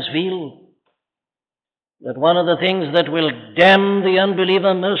sometimes feel that one of the things that will damn the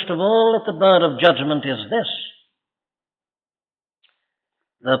unbeliever most of all at the bar of judgment is this: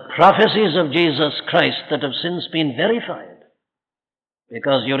 the prophecies of Jesus Christ that have since been verified.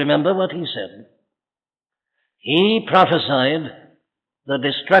 Because you remember what he said. He prophesied the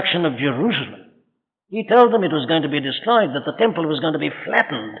destruction of Jerusalem. He told them it was going to be destroyed, that the temple was going to be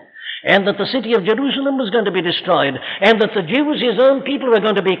flattened, and that the city of Jerusalem was going to be destroyed, and that the Jews, his own people, were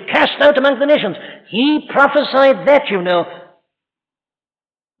going to be cast out among the nations. He prophesied that,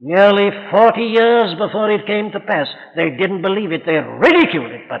 nearly 40 years before it came to pass. They didn't believe it. They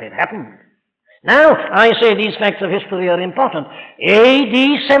ridiculed it, but it happened. Now, I say these facts of history are important.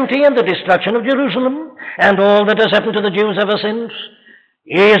 A.D. 70 and the destruction of Jerusalem and all that has happened to the Jews ever since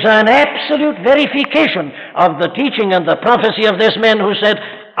is an absolute verification of the teaching and the prophecy of this man who said,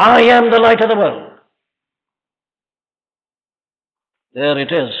 I am the light of the world. There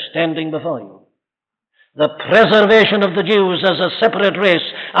it is, standing before you. The preservation of the Jews as a separate race,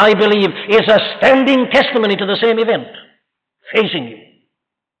 I believe, is a standing testimony to the same event, facing you.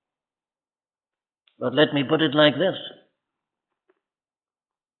 But let me put it like this.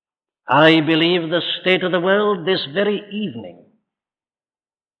 I believe the state of the world this very evening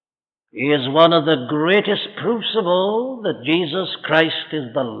is one of the greatest proofs of all that Jesus Christ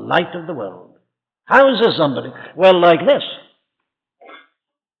is the light of the world. How is this, somebody? Well, like this.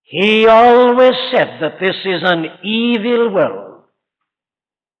 He always said that this is an evil world.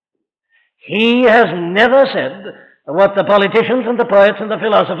 He has never said what the politicians and the poets and the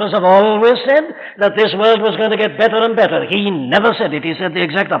philosophers have always said, that this world was going to get better and better. He never said it. He said the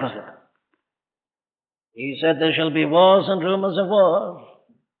exact opposite. He said there shall be wars and rumors of wars.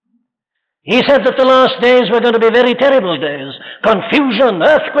 He said that the last days were going to be very terrible days. Confusion,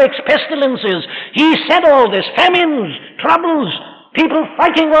 earthquakes, pestilences. He said all this. Famines, troubles, people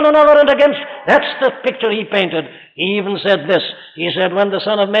fighting one another and against. That's the picture he painted. He even said this. He said, when the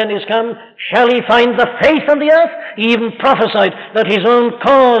Son of Man is come, shall he find the faith on the earth? He even prophesied that his own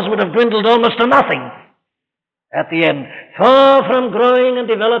cause would have dwindled almost to nothing at the end. Far from growing and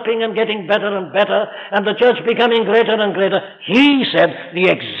developing and getting better and better, and the church becoming greater and greater, he said the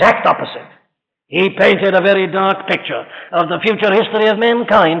exact opposite. He painted a very dark picture of the future history of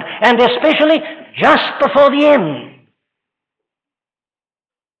mankind, and especially just before the end.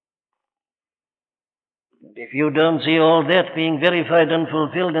 If you don't see all that being verified and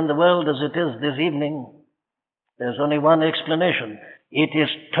fulfilled in the world as it is this evening, there's only one explanation. It is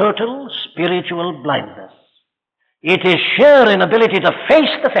total spiritual blindness. It is sheer inability to face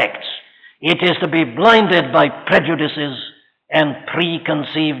the facts. It is to be blinded by prejudices and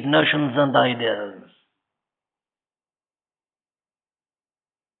preconceived notions and ideas.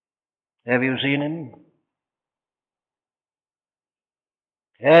 Have you seen him?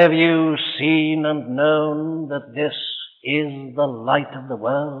 Have you seen and known that this is the light of the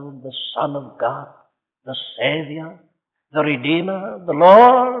world, the Son of God, the Savior, the Redeemer, the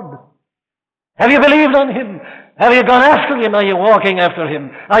Lord? Have you believed on him? Have you gone after him? Are you walking after him?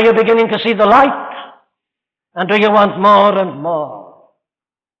 Are you beginning to see the light? And do you want more and more?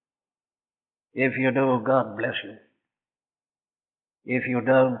 If you do, God bless you. If you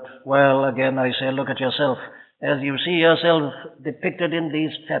don't, well, again I say, look at yourself. As you see yourself depicted in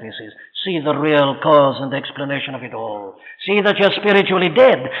these Pharisees, see the real cause and explanation of it all. See that you're spiritually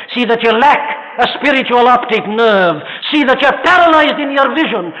dead. See that you lack a spiritual optic nerve. See that you're paralyzed in your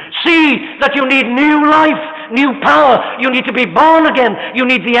vision. See that you need new life, new power. You need to be born again. You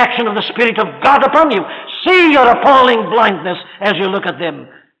need the action of the Spirit of God upon you. See your appalling blindness as you look at them.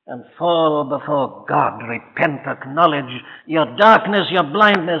 And fall before God. Repent, acknowledge your darkness, your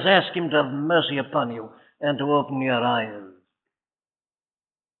blindness. Ask him to have mercy upon you and to open your eyes.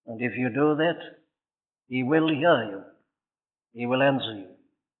 And if you do that, he will hear you. He will answer you.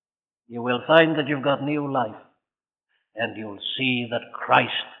 You will find that you've got new life. And you'll see that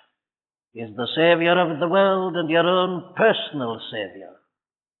Christ is the Savior of the world and your own personal Savior.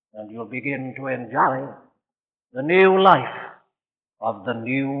 And you'll begin to enjoy the new life of the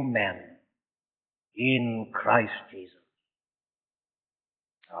new man in Christ Jesus.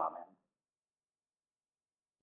 Amen.